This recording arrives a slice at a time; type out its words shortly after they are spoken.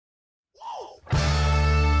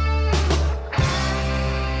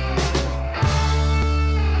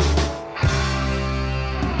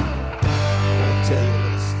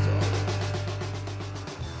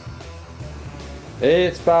Hey,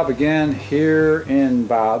 it's Bob again here in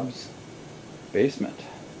Bob's basement.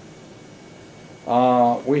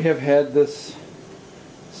 We have had this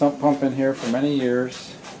sump pump in here for many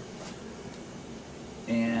years,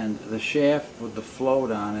 and the shaft with the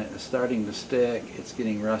float on it is starting to stick. It's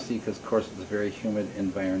getting rusty because of course it's a very humid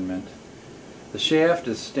environment. The shaft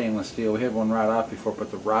is stainless steel. We had one rod off before,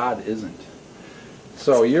 but the rod isn't.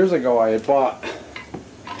 So years ago I had bought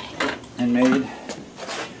and made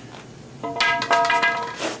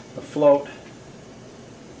float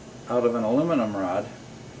out of an aluminum rod.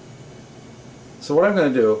 So what I'm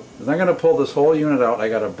going to do is I'm going to pull this whole unit out. I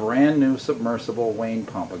got a brand new submersible Wayne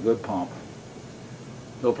pump, a good pump.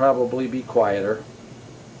 It'll probably be quieter.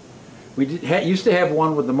 We used to have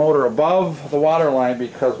one with the motor above the water line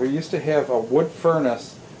because we used to have a wood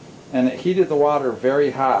furnace and it heated the water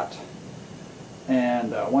very hot.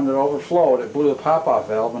 And when it overflowed, it blew the pop-off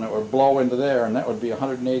valve and it would blow into there, and that would be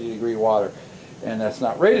 180-degree water. And that's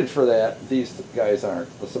not rated for that. These guys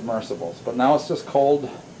aren't, the submersibles. But now it's just cold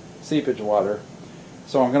seepage water.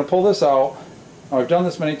 So I'm going to pull this out. Now, I've done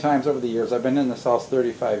this many times over the years. I've been in this house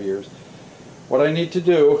 35 years. What I need to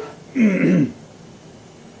do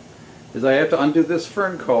is I have to undo this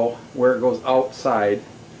fernco where it goes outside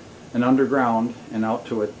and underground and out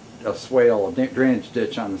to a swale, a drainage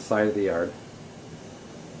ditch on the side of the yard.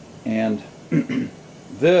 And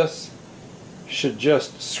this should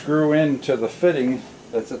just screw into the fitting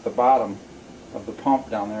that's at the bottom of the pump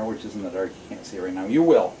down there, which is in the dark. You can't see it right now. You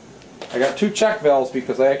will. I got two check valves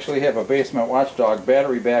because I actually have a Basement Watchdog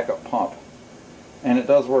battery backup pump, and it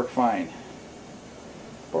does work fine.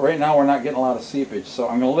 But right now we're not getting a lot of seepage, so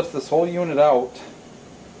I'm going to lift this whole unit out,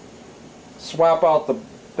 swap out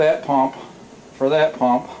that pump for that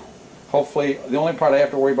pump. Hopefully the only part I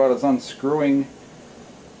have to worry about is unscrewing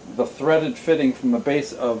the threaded fitting from the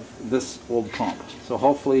base of this old pump. So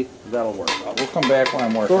hopefully that'll work out. We'll come back when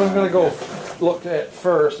I'm working. So what I'm going to go look at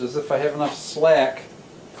first is if I have enough slack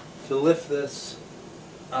to lift this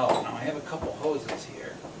out. Now I have a couple hoses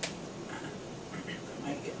here that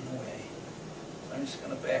might get in the way. So I'm just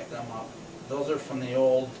going to back them up. Those are from the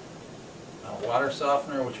old water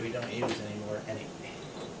softener, which we don't use anymore anyway.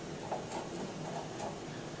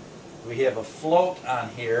 We have a float on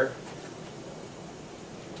here.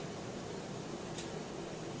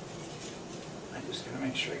 Just gotta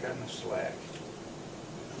make sure I got enough slack.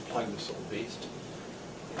 Unplug this old beast.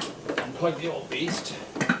 Unplug the old beast.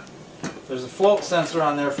 There's a float sensor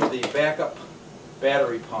on there for the backup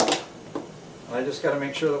battery pump. And I just gotta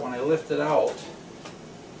make sure that when I lift it out,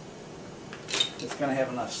 it's gonna have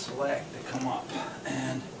enough slack to come up.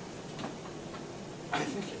 And I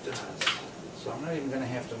think it does. So I'm not even gonna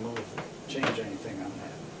have to change anything on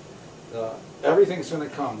that. Everything's gonna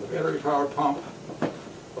come. The battery powered pump,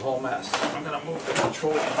 the whole mess. I'm going to move the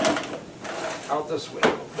control unit out this way a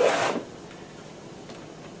little bit.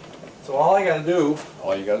 So all you got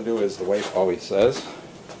to do is the way it always says,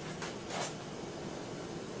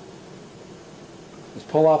 is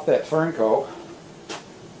pull off that fernco,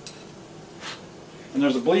 and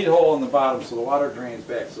there's a bleed hole in the bottom so the water drains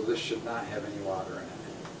back, so this should not have any water in it.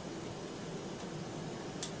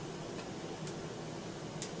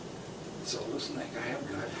 So loosen that guy up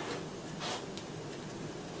good.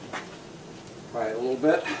 Try it a little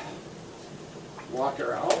bit, walk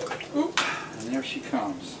her out, oop, and there she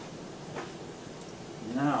comes.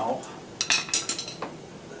 Now,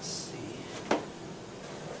 let's see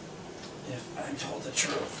if I'm told the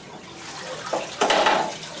truth.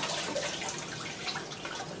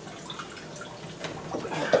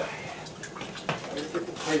 Gotta get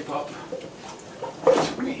the pipe up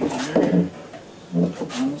between here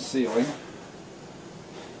and the ceiling.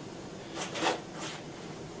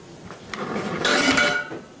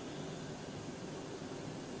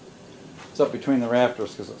 Up between the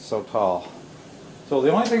rafters because it's so tall. So the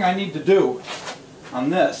only thing I need to do on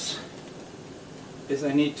this is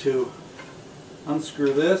I need to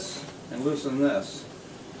unscrew this and loosen this.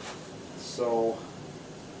 So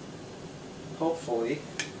hopefully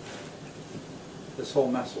this whole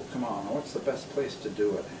mess will come out. Now what's the best place to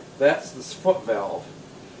do it? That's this foot valve.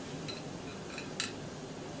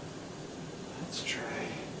 Let's try.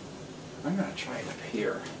 I'm going to try it up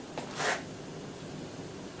here.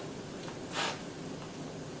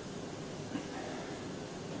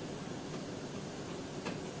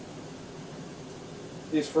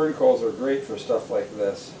 These ferncores are great for stuff like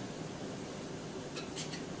this.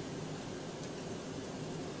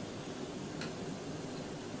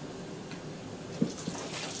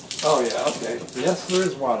 Oh yeah, okay. Yes, there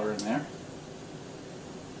is water in there.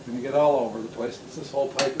 It's going to get all over the place. This whole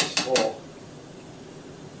pipe is full.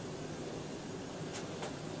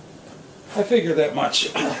 I figured that much.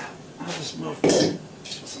 I'll just move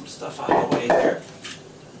some stuff out of the way there.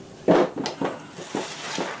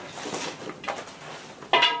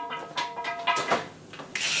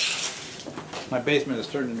 My basement is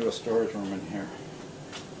turned into a storage room in here.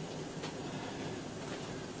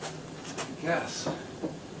 I guess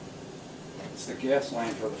it's the gas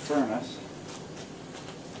line for the furnace.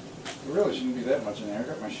 There really shouldn't be that much in there. I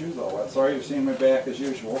got my shoes all wet. Sorry you've seen my back as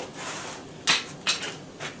usual.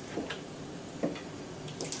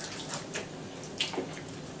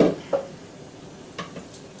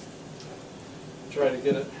 Try to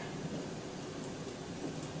get it.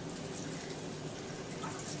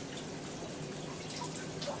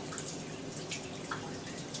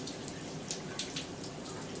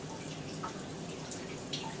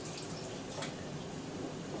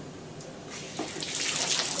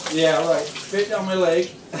 Yeah, right. Straight down my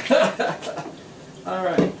leg. All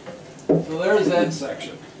right. So there's that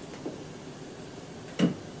section.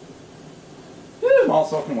 I'm all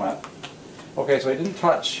soaking wet. Okay, so I didn't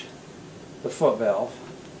touch the foot valve.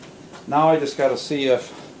 Now I just got to see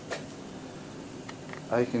if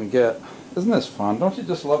I can get... Isn't this fun? Don't you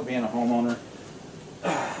just love being a homeowner?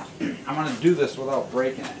 I'm going to do this without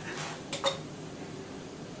breaking it.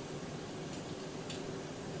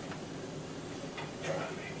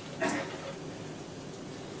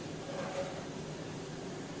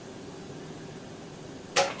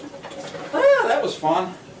 That was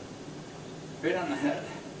fun. Right on the head.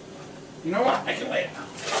 You know what? I can lay it down.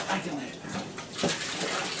 I can lay it down.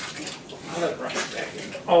 I'll let it run back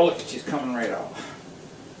in. Oh, look, she's coming right out.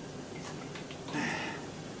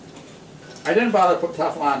 I didn't bother to put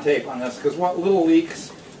Teflon tape on this because what little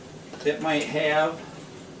leaks it might have,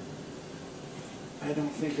 I don't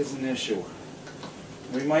think is an issue.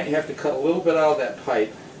 We might have to cut a little bit out of that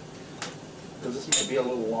pipe because this might be a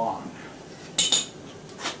little long.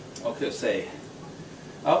 Okay, say.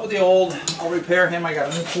 Out with the old, I'll repair him. I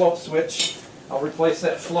got a new float switch. I'll replace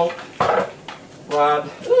that float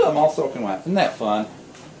rod. Ooh, I'm all soaking wet. Isn't that fun?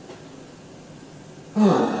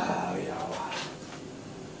 Oh, yeah.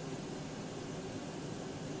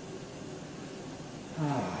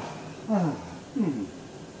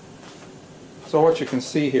 So what you can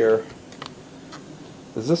see here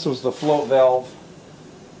is this was the float valve,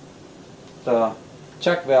 the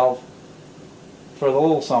check valve for the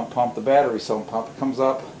little sump pump, the battery sump pump. It comes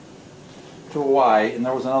up to a Y, and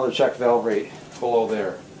there was another check valve right below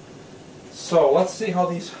there. So let's see how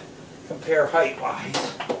these compare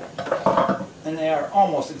height-wise. And they are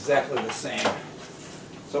almost exactly the same.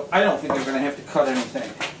 So I don't think they're going to have to cut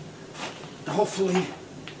anything. Hopefully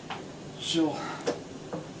she'll...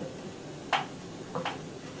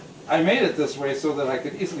 I made it this way so that I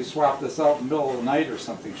could easily swap this out in the middle of the night or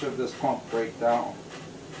something should this pump break down.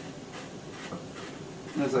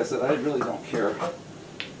 And as I said, I really don't care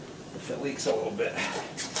if it leaks a little bit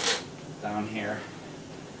down here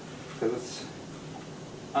because it's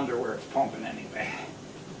under where it's pumping anyway.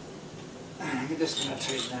 I'm just going to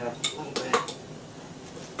tighten that up a little bit.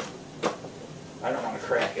 I don't want to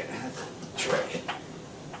crack it. That's a trick.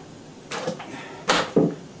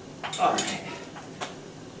 Alright.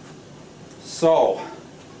 So,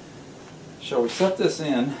 shall we set this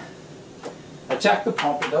in? I checked the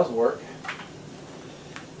pump, it does work.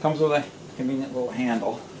 Comes with a convenient little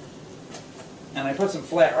handle. And I put some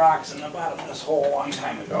flat rocks in the bottom of this hole a long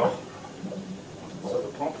time ago. So the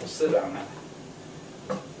pump will sit on it.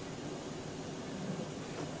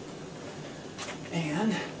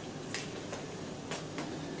 And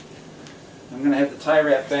I'm going to have to tie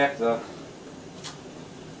wrap back the...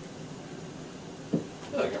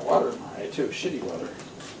 Oh, I got water in my eye too. Shitty water.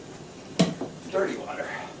 Dirty water.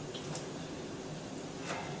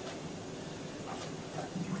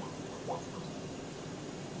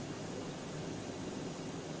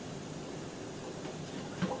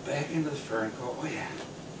 Back into the fern coat. Oh yeah.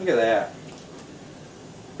 Look at that.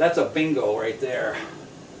 That's a bingo right there.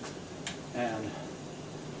 And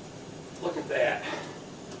look at that.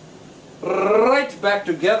 Right back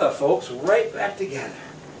together, folks. Right back together.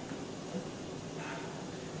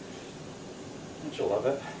 Don't you love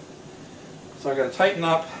it? So I got to tighten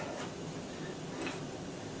up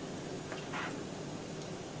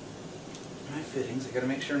my fittings. I got to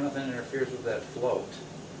make sure nothing interferes with that float.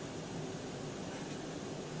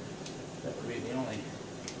 That would be the only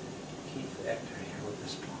key factor here with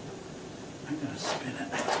this pump. I'm going to spin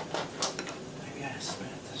it. I got to spin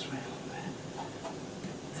it this way a little bit.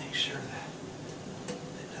 Make sure that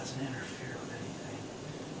it doesn't interfere with anything.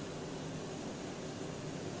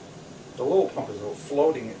 The little pump is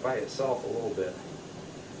floating it by itself a little bit.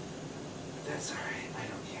 But that's alright. I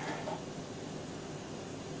don't care.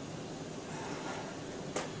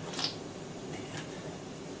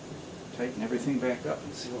 tighten everything back up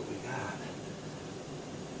and see what we got.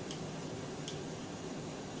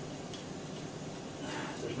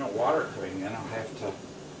 If there's no water coming in, I'll have to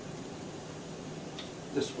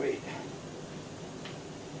just wait.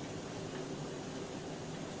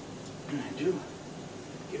 And I do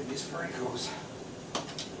give these Francos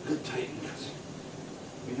a good tighten because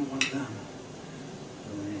we don't want them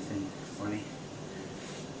doing anything funny.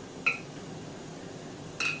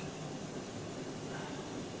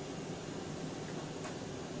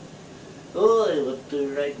 Oh, I love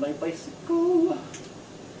to ride my bicycle.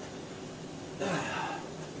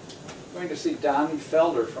 Going to see Donnie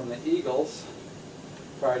Felder from the Eagles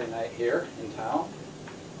Friday night here in town.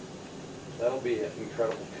 That'll be an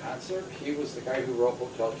incredible concert. He was the guy who wrote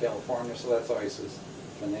Hotel California, so that's always his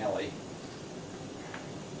finale.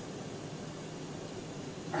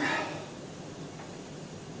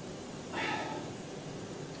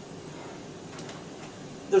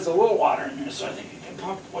 There's a little water in there, so I think you can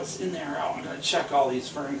pump what's in there out. I'm going to check all these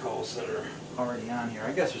Francos that are already on here.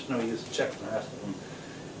 I guess there's no use checking the rest of them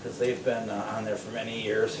because they've been on there for many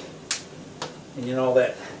years. And you know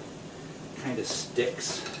that kind of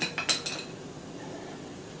sticks.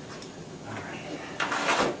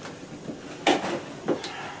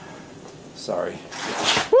 Sorry.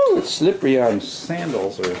 Woo, it's slippery on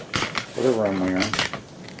sandals or whatever I'm wearing.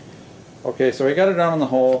 Okay, so I got it down in the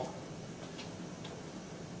hole.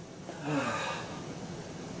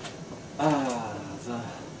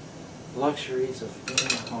 The luxuries of being a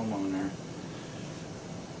homeowner.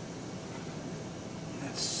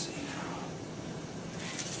 Let's see.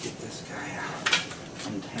 Get this guy out.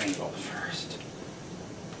 Untangled first.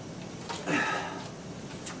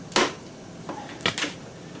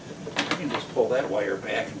 I can just pull that wire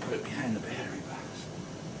back and put it behind the battery box.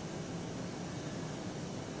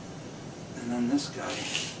 And then this guy.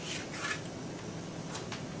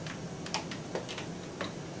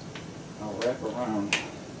 I'll wrap around.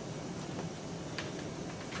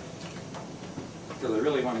 Because I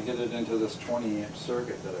really want to get it into this 20-amp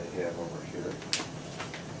circuit that I have over here.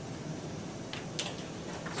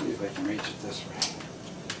 See if I can reach it this way.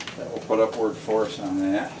 That will put upward force on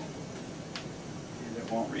that. And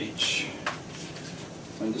it won't reach.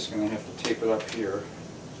 So I'm just going to have to tape it up here.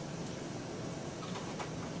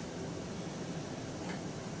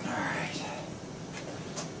 Alright.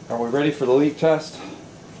 Are we ready for the leak test?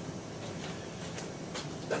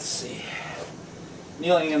 Let's see.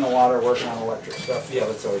 Kneeling in the water, working on electric stuff. Yeah,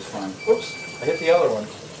 that's always fun. Oops, I hit the other one.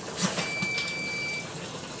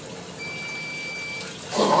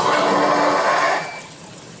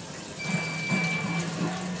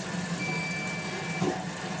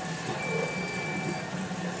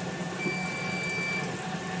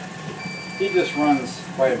 He just runs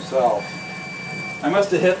by himself. I must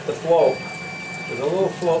have hit the float. There's a little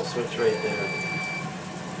float switch right there.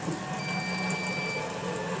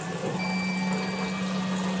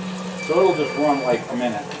 So it'll just run like a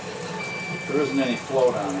minute. There isn't any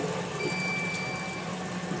float on it.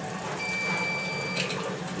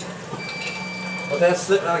 But that's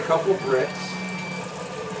sitting on a couple of bricks.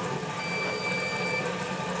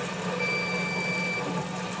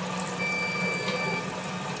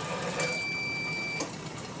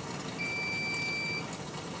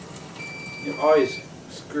 It always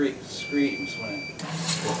screams when it,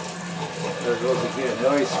 there it goes again. It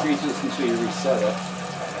always screeches until you reset it.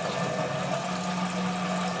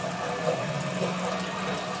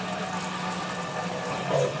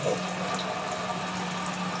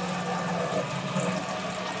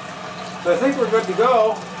 So I think we're good to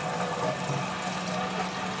go.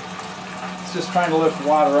 It's just trying to lift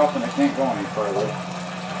water up and it can't go any further.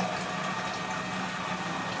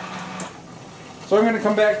 So I'm going to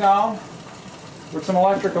come back down with some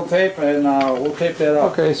electrical tape and we'll tape that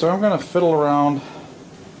up. Okay, so I'm going to fiddle around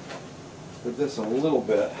with this a little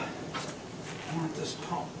bit. I want this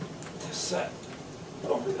pump to set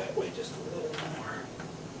over that way just a little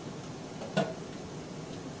more.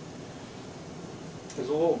 There's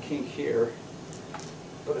a little kink here,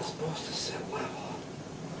 but it's supposed to sit level.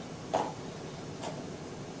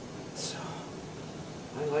 So,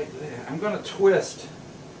 I like that. I'm going to twist.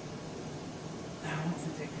 No, I don't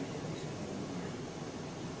think they can hit these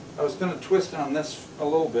anymore. I was going to twist on this a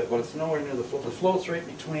little bit, but it's nowhere near the float. The float's right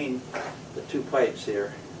between the two pipes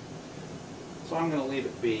here. So I'm going to leave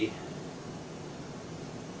it be.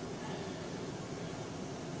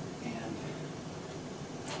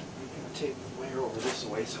 Take the wire over this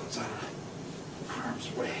way so it's out of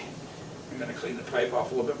harm's way. I'm going to clean the pipe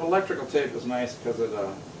off a little bit, but electrical tape is nice because it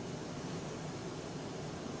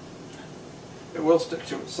will stick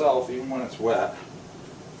to itself even when it's wet.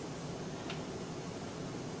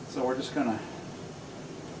 So we're just gonna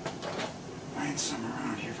find some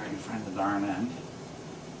around here if I can find the darn end.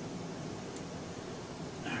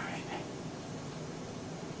 All right.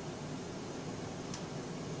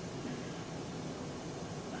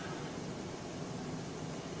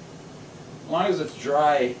 As long as it's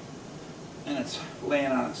dry and it's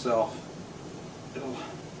laying on itself, it'll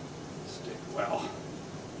stick well.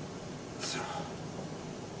 So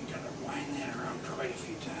you gotta wind that around quite a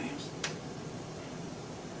few times.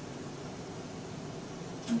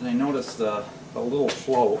 And I noticed the little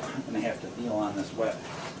float, I'm gonna have to kneel on this wet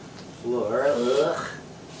floor. Ugh.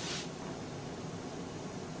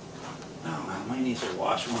 Oh well, my knees will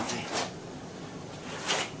wash, won't they?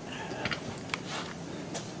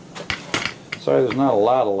 Sorry, there's not a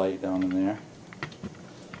lot of light down in there.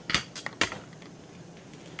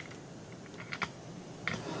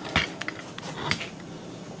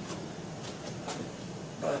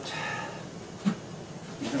 But I'm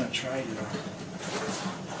going to try to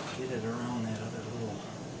get it around that other little,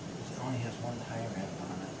 it only has one tie wrap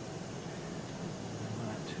on it. I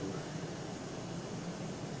want it to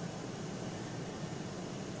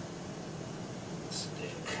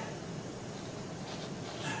stick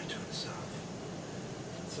to itself.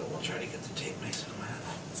 So we'll try to get the tape nice and wet.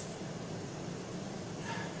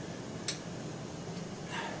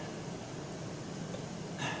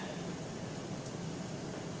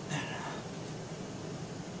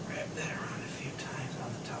 Wrap that around a few times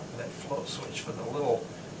on the top of that float switch for the little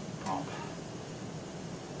pump.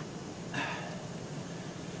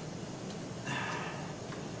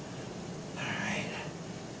 Alright.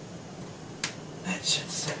 That should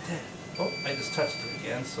set that. Oh, I just touched it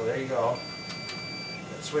again, so there you go.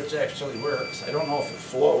 That switch actually works. I don't know if it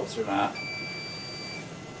floats or not.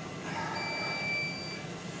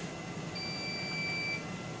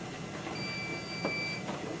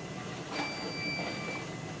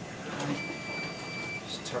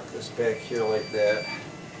 Just tuck this back here like that.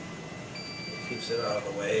 It keeps it out of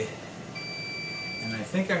the way. And I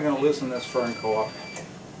think I'm going to loosen this fern co-op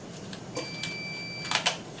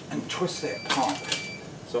and twist that pump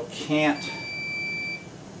so it can't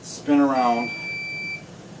spin around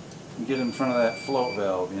and get in front of that float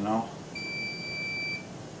valve, you know.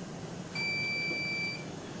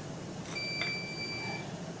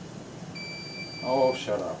 Oh,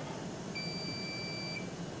 shut up.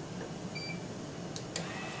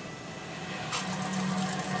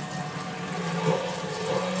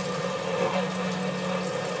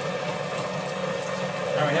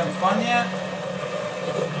 Are we having fun yet?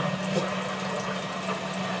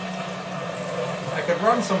 I could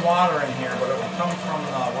run some water in here, but it will come from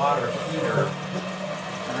the water heater,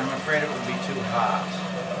 and I'm afraid it would be too hot.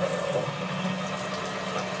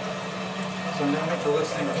 So I'm going to make the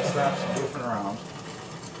listing to stop some goofing around.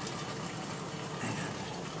 And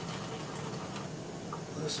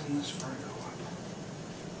loosen this fern up.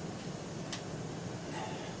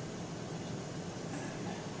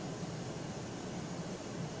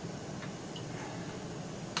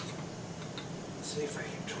 See if I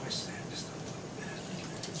can twist that just a little bit.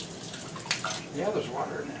 Yeah, there's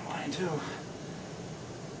water in that line too.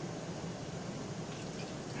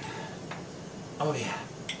 Oh yeah,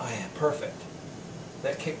 perfect.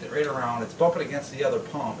 That kicked it right around. It's bumping against the other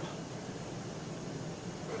pump,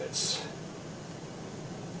 but it's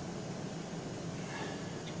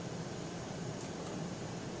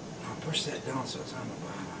I'll push that down so it's on the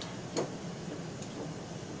bottom.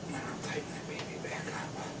 And then I'll tighten that baby back up.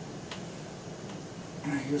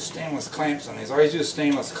 And I use stainless clamps on these. I always use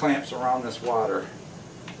stainless clamps around this water.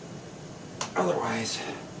 Otherwise,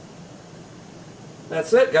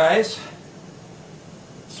 that's it, guys.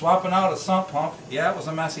 Swapping out a sump pump. Yeah, it was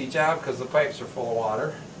a messy job because the pipes are full of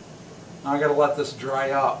water. Now I got to let this dry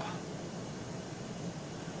up.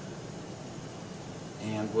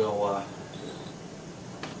 And we'll,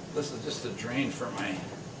 this is just a drain for my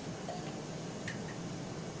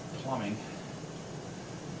plumbing.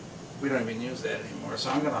 We don't even use that anymore, so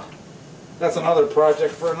I'm gonna, that's another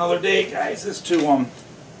project for another day, guys, is to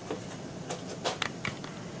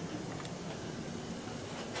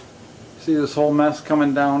see this whole mess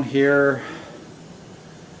coming down here,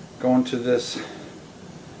 going to this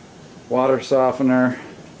water softener.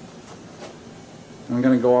 I'm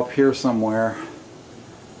gonna go up here somewhere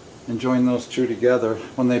and join those two together.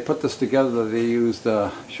 When they put this together, they used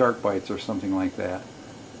shark bites or something like that,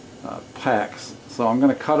 packs. So I'm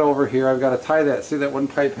going to cut over here. I've got to tie that. See that one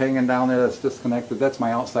pipe hanging down there that's disconnected? That's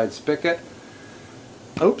my outside spigot.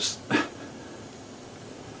 Oops.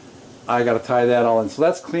 I got to tie that all in. So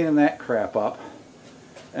that's cleaning that crap up.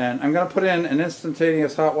 And I'm going to put in an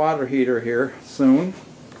instantaneous hot water heater here soon.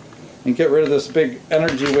 and get rid of this big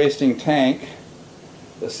energy wasting tank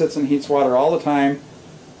that sits and heats water all the time,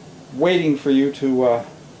 waiting for you to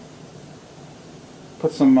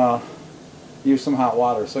use some hot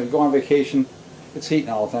water. So you go on vacation, it's heating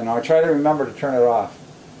all the time. Now I try to remember to turn it off,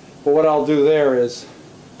 but what I'll do there is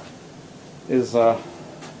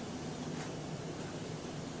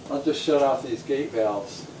I'll just shut off these gate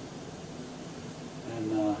valves,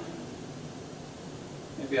 and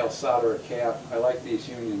maybe I'll solder a cap. I like these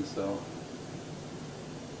unions though.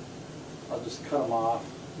 I'll just cut them off.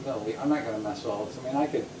 No, I'm not going to mess with all this. I mean, I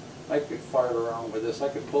could fart around with this. I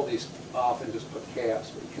could pull these off and just put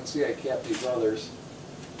caps, but you can see I capped these others.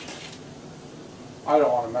 I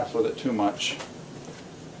don't want to mess with it too much.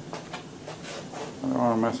 I don't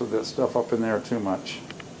want to mess with that stuff up in there too much.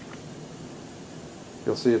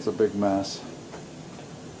 You'll see it's a big mess.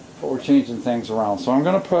 But we're changing things around. So I'm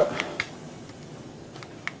going to put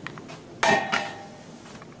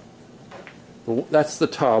that's the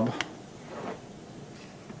tub.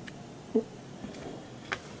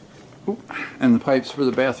 And the pipes for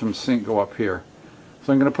the bathroom sink go up here.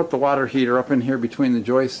 So I'm going to put the water heater up in here between the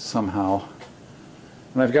joists somehow.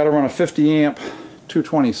 And I've got to run a 50 amp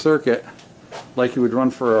 220 circuit like you would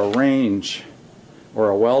run for a range or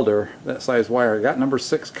a welder, that size wire. I got number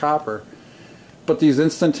 6 copper. But these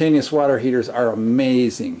instantaneous water heaters are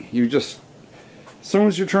amazing. You just, as soon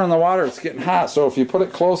as you turn on the water, it's getting hot. So if you put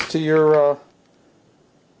it close to your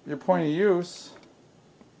point of use,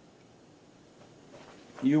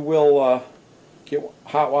 you will get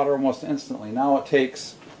hot water almost instantly. Now it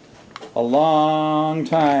takes a long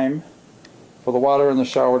time for the water in the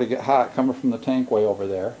shower to get hot coming from the tank way over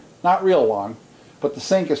there. Not real long, but the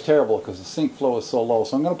sink is terrible because the sink flow is so low.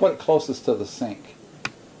 So I'm going to put it closest to the sink.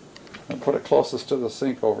 I'm going to put it closest to the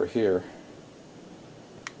sink over here.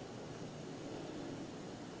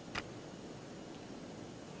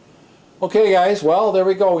 Okay guys, well there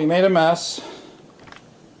we go. We made a mess.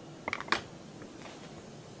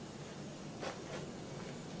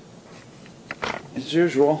 As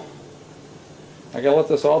usual, I gotta let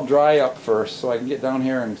this all dry up first so I can get down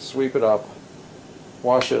here and sweep it up,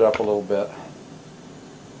 wash it up a little bit,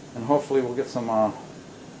 and hopefully we'll get some water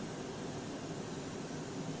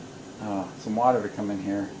to come in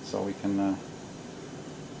here so we can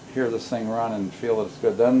hear this thing run and feel that it's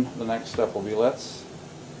good. Then the next step will be,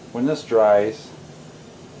 when this dries,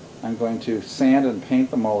 I'm going to sand and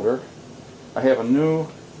paint the motor. I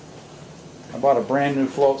bought a brand new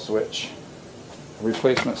float switch.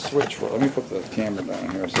 Replacement switch for it. Let me put the camera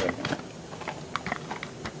down here a second.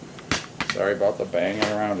 Sorry about the banging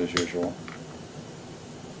around as usual.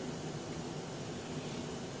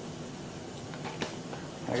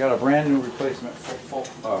 I got a brand new replacement float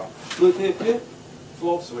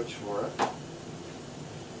switch for it,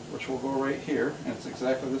 which will go right here, and it's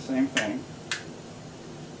exactly the same thing.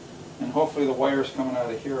 And hopefully the wires coming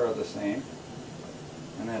out of here are the same.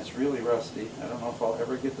 And that's really rusty. I don't know if I'll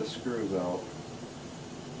ever get the screws out.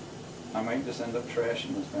 I might just end up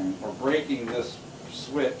trashing this thing, or breaking this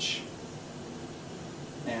switch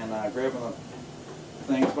and grabbing the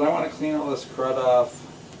things. But I want to clean all this crud off,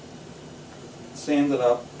 sand it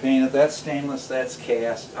up, paint it. That's stainless, that's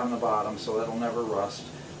cast on the bottom, so that'll never rust.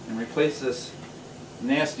 And replace this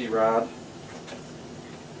nasty rod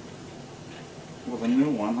with a new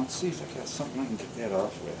one. Let's see if I got something I can get that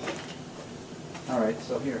off with. Alright,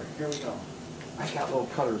 so here we go. I got little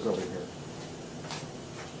cutters over here.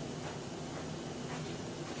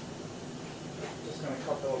 Just going to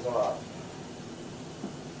cut those off.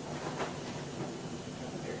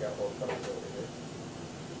 I got little cutters over here.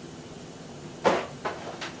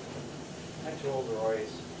 My tools are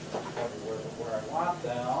always everywhere where I want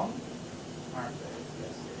them, aren't they?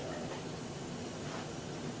 Yes, they are.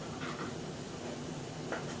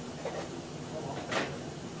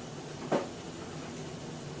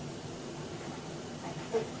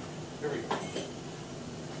 Here we go.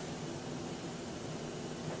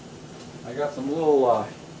 I got some little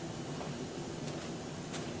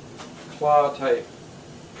claw type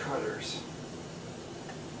cutters.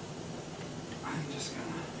 I'm just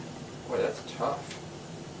gonna, boy, that's tough.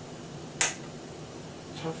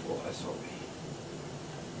 Tough little SOB.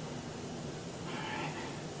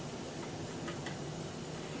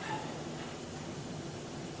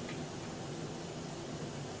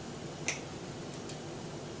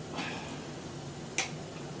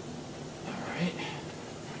 Alright.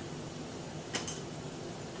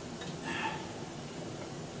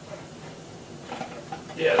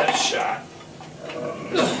 Yeah, that's shot.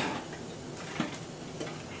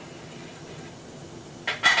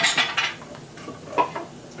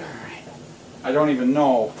 I don't even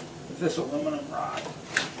know if this aluminum rod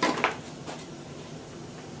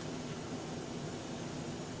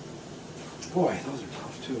Boy, those are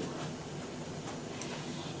tough too.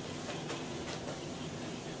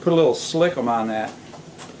 Put a little slickum on that.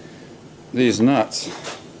 These nuts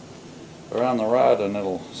around the rod and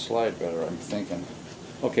it'll slide better, I'm thinking.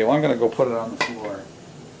 Okay, well I'm going to go put it on the floor.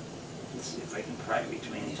 Let's see if I can pry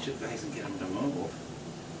between these two guys and get them to move.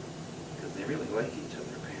 Because they really like each other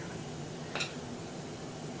apparently.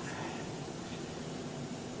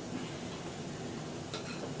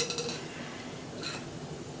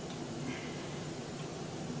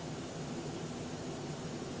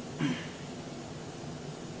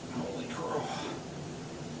 Holy crow.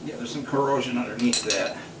 Yeah, there's some corrosion underneath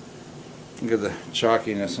that. Look at the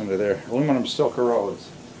chalkiness under there. Aluminum still corrodes.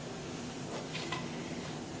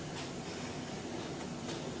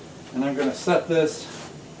 And I'm going to set this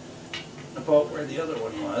about where the other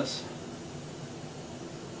one was.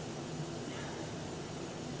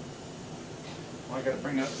 Well, I got to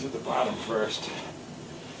bring it up to the bottom first.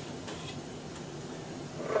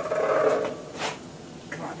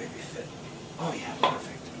 Come on, baby, fit. Oh yeah,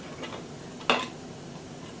 perfect.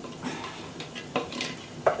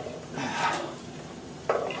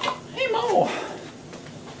 Hey Mo!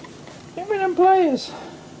 Give me them pliers.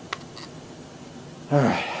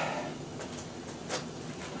 Alright.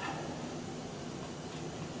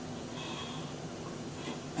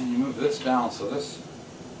 And you move this down so this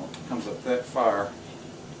comes up that far.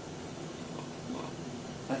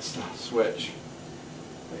 That's the switch.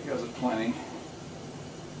 That goes at plenty.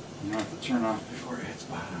 You don't have to turn off before it hits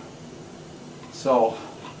bottom. So,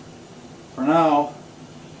 for now,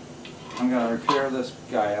 I'm going to repair this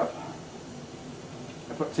guy up.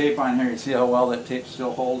 I put tape on here. You see how well that tape's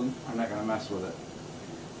still holding? I'm not going to mess with it.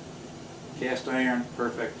 Cast iron,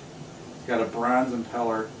 perfect. It's got a bronze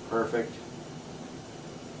impeller, perfect.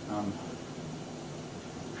 What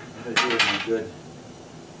did I do with my good?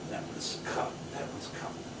 That one's cup. That one's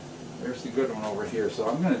cup. There's the good one over here. So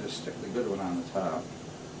I'm going to just stick the good one on the top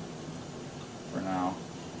for now.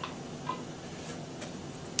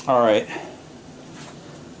 All right.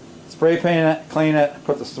 Spray paint it, clean it,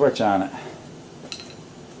 put the switch on it.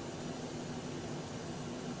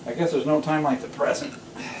 I guess there's no time like the present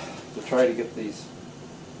to try to get these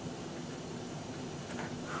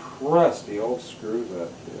crusty old screws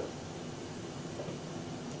out here.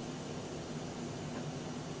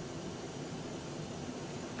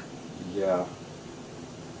 Yeah.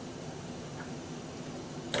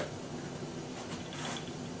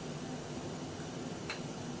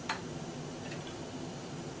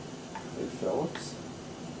 Hey, Phillips.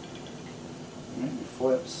 Maybe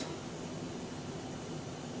flips.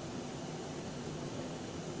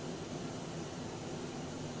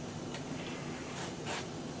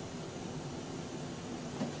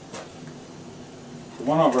 The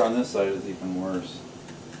one over on this side is even worse.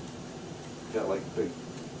 Got like big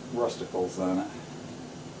rusticles on it.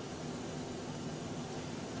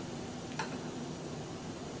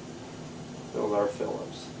 Those are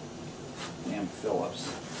Phillips. Damn Phillips.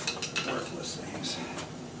 Worthless things.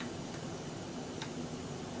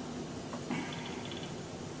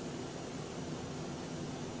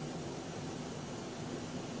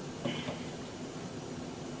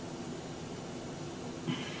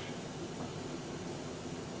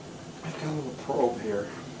 I've got a little probe here.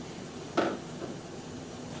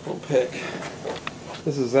 Probe pick.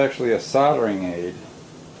 This is actually a soldering aid,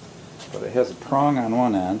 but it has a prong on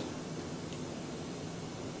one end.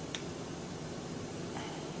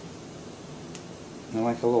 And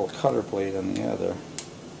like a little cutter blade on the other.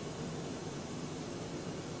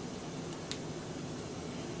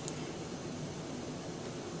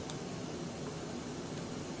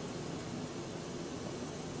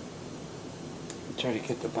 Try to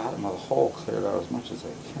get the bottom of the hole cleared out as much as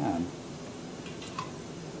I can.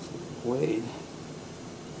 Blade.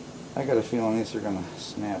 I got a feeling these are going to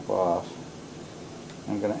snap off.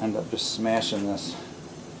 I'm going to end up just smashing this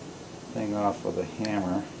thing off with a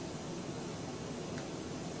hammer.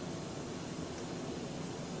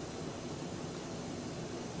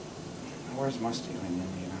 Where's my stealing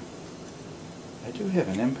Indiana? I do have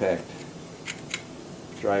an impact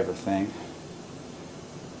driver thing.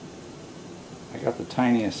 I got the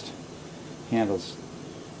tiniest handles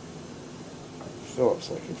Phillips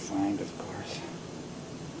I could find, of course.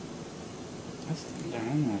 That's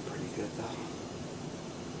done that pretty good though.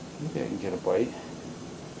 Maybe I can get a bite.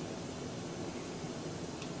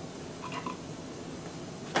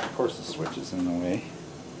 Of course the switch is in the way.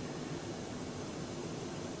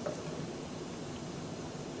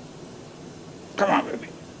 Come on, baby.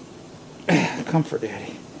 Come for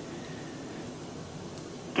daddy.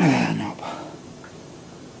 Nope.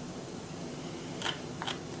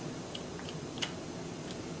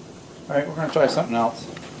 Alright, we're going to try something else.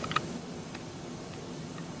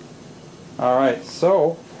 Alright,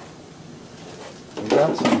 so we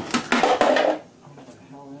got some. What the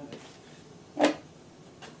hell is it?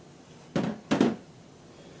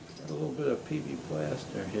 Got a little bit of PV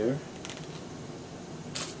plaster here.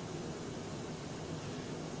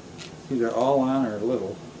 Either all on or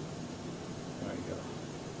little. There you go.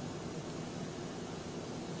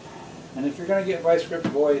 And if you're going to get vice grips,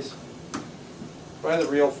 boys, buy the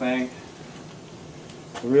real thing.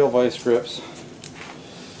 The real vice grips.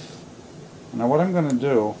 Now what I'm going to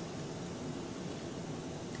do,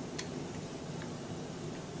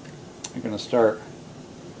 I'm going to start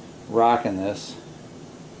rocking this.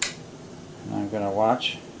 And I'm going to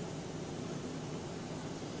watch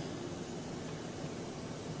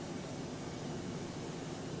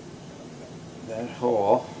that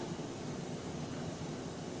hole.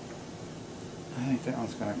 I think that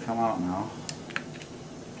one's going to come out now.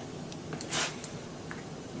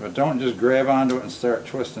 But don't just grab onto it and start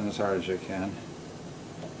twisting as hard as you can.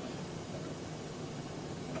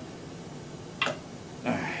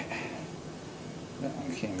 Alright. That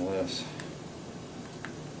one came loose.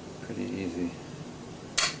 Pretty easy.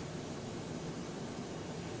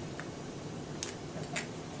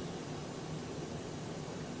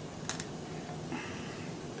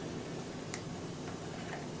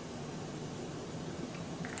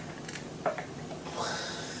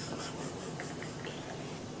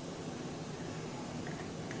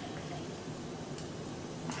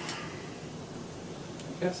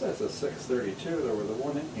 I guess that's a 632. There was a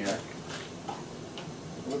one in here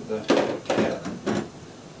with the tab.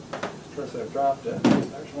 Of course, I've dropped it.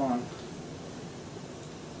 There's one.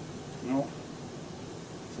 Nope.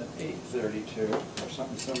 It's an 832 or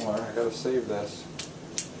something similar. I gotta save this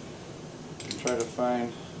and try to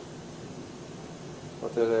find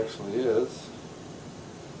what that actually is.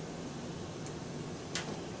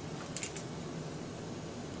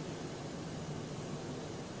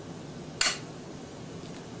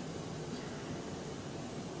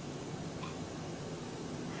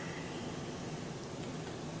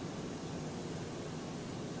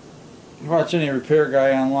 Watch any repair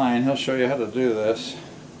guy online, he'll show you how to do this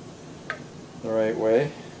the right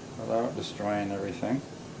way without destroying everything.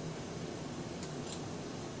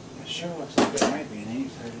 It sure looks like it might be an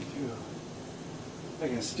 832. I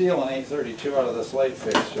can steal an 832 out of this light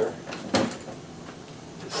fixture.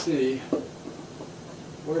 To see,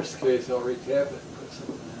 worst case I'll recap it and put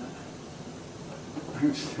something in it.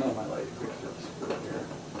 I'm stealing my light fixtures here.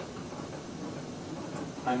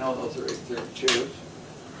 I know those are 832s.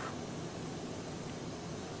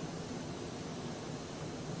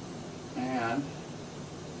 And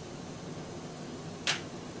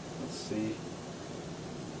let's see,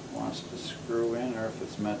 wants to screw in or if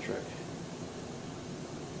it's metric.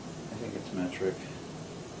 I think it's metric.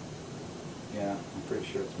 Yeah, I'm pretty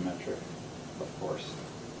sure it's metric, of course.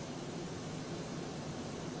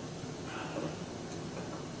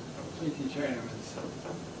 Sneaky Chinaman's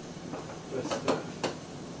best stuff.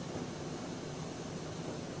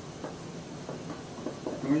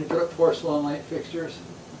 And when you put porcelain light fixtures,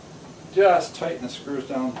 just tighten the screws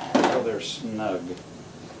down until they're snug.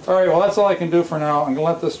 Alright, well that's all I can do for now. I'm going to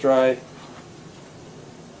let this dry.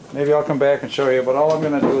 Maybe I'll come back and show you, but all I'm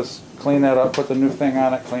going to do is clean that up, put the new thing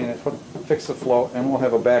on it, clean it, fix the float, and we'll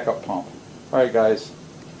have a backup pump. Alright guys,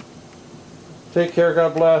 take care,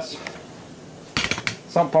 God bless.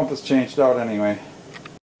 Sump pump is changed out anyway.